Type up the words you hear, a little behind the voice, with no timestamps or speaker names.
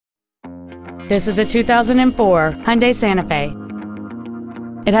This is a 2004 Hyundai Santa Fe.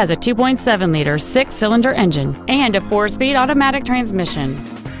 It has a 2.7-liter six-cylinder engine and a 4-speed automatic transmission.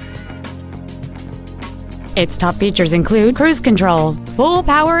 Its top features include cruise control, full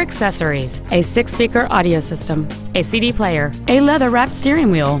power accessories, a 6-speaker audio system, a CD player, a leather-wrapped steering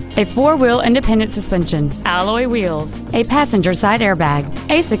wheel, a 4-wheel independent suspension, alloy wheels, a passenger side airbag,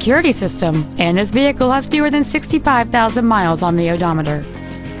 a security system, and this vehicle has fewer than 65,000 miles on the odometer.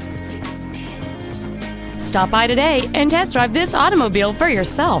 Stop by today and test drive this automobile for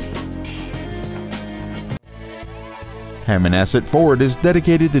yourself. Hammonasset Ford is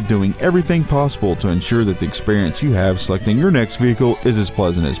dedicated to doing everything possible to ensure that the experience you have selecting your next vehicle is as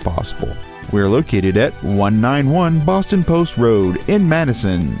pleasant as possible. We are located at 191 Boston Post Road in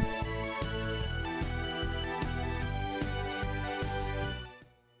Madison.